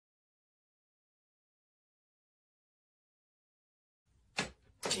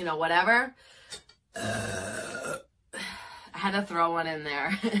you know, whatever. I had to throw one in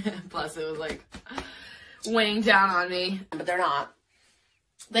there. Plus it was like weighing down on me, but they're not.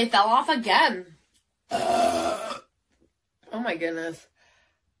 They fell off again. Oh my goodness.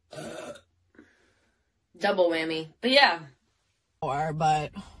 Double whammy. But yeah.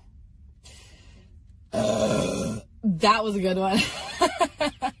 But that was a good one.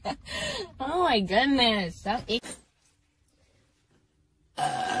 Oh my goodness.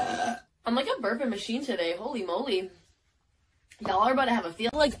 I'm like a burping machine today. Holy moly. Y'all are about to have a feel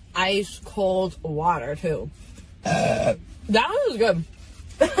like ice cold water too. That one was good.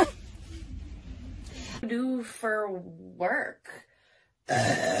 Do for work.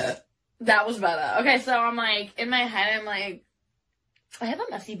 That was better. Okay, so I'm like, in my head, I'm like, I have a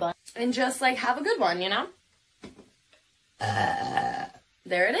messy butt. And just like, have a good one, you know?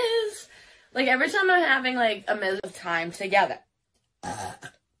 There it is. Like, every time I'm having like a minute of time together.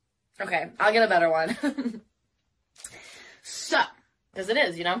 Okay, I'll get a better one. So, because it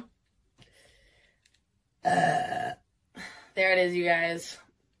is, you know? There it is, you guys.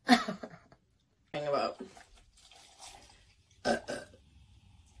 About.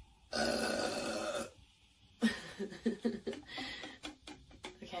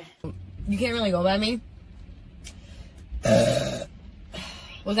 Okay. You can't really go by me.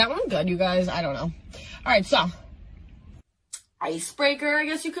 Was that one good, you guys? I don't know. Alright, so. Icebreaker, I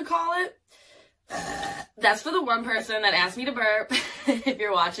guess you could call it. That's for the one person that asked me to burp. If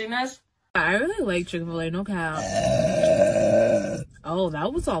you're watching this. I really like Chick-fil-A, no cap. Oh,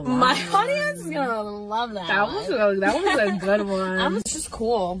 that was a lot. My audience is gonna love that. That was a good one. That was just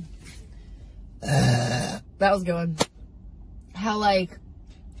cool. That was good. How like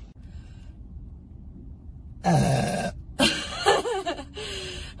I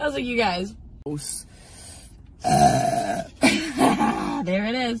was like, you guys. There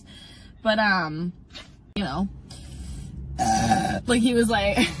it is. But you know, like he was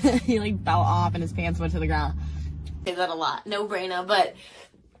like he like fell off and his pants went to the ground. I say that a lot. No brainer, but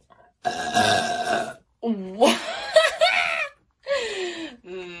what?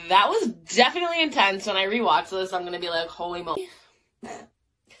 That was definitely intense. When I rewatch this, I'm gonna be like, holy moly.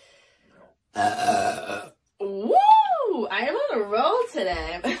 Woo! I am on a roll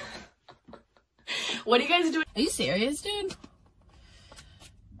today. What are you guys doing? Are you serious, dude?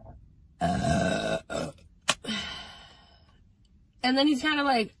 And then he's kind of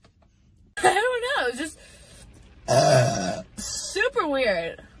like, I don't know, it's just super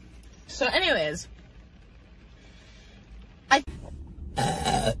weird. So anyways,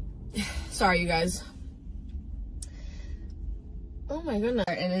 sorry you guys. Oh my goodness.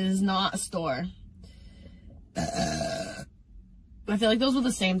 And it is not a store. I feel like those were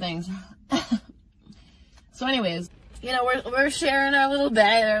the same things. So anyways, you know, we're sharing our little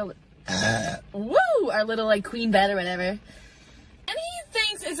bed, our little like queen bed or whatever. And he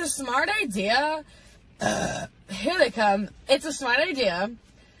thinks it's a smart idea. Here they come. It's a smart idea.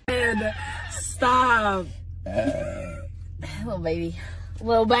 And stop. Little baby.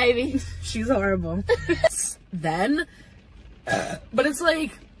 Little baby. She's horrible. Then, but it's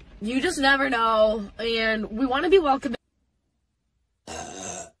like, you just never know. And we want to be welcome.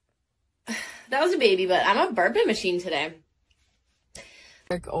 That was a baby, but I'm a burping machine today.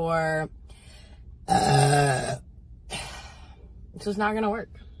 Or, it's just not gonna work.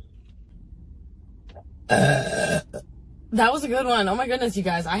 That was a good one. Oh my goodness, you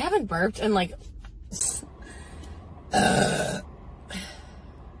guys. I haven't burped in like... I'm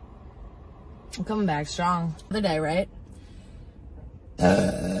coming back strong. The other day, right?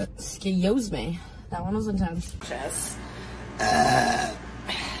 Excuse me. That one was intense. Yes.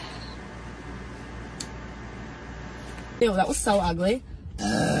 Ew, that was so ugly.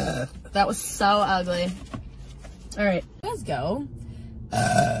 That was so ugly. Alright, let's go.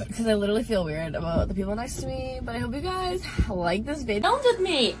 Because I literally feel weird about the people next to me. But I hope you guys like this video. Don't with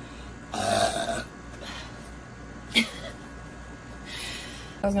me! I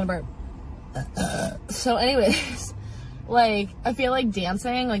was gonna burp. So anyways, like, I feel like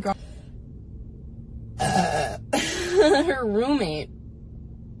dancing, like, her roommate.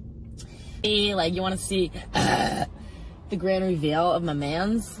 Like, you want to see the grand reveal of my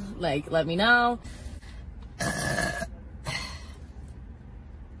mans? Like, let me know.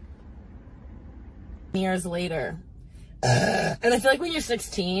 Years later. And I feel like when you're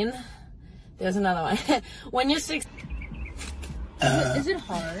 16, there's another one. When you're 16. Is it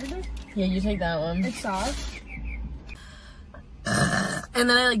hard? Yeah, you take that one. It's soft. And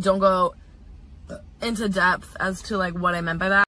then I like don't go into depth as to like what I meant by that.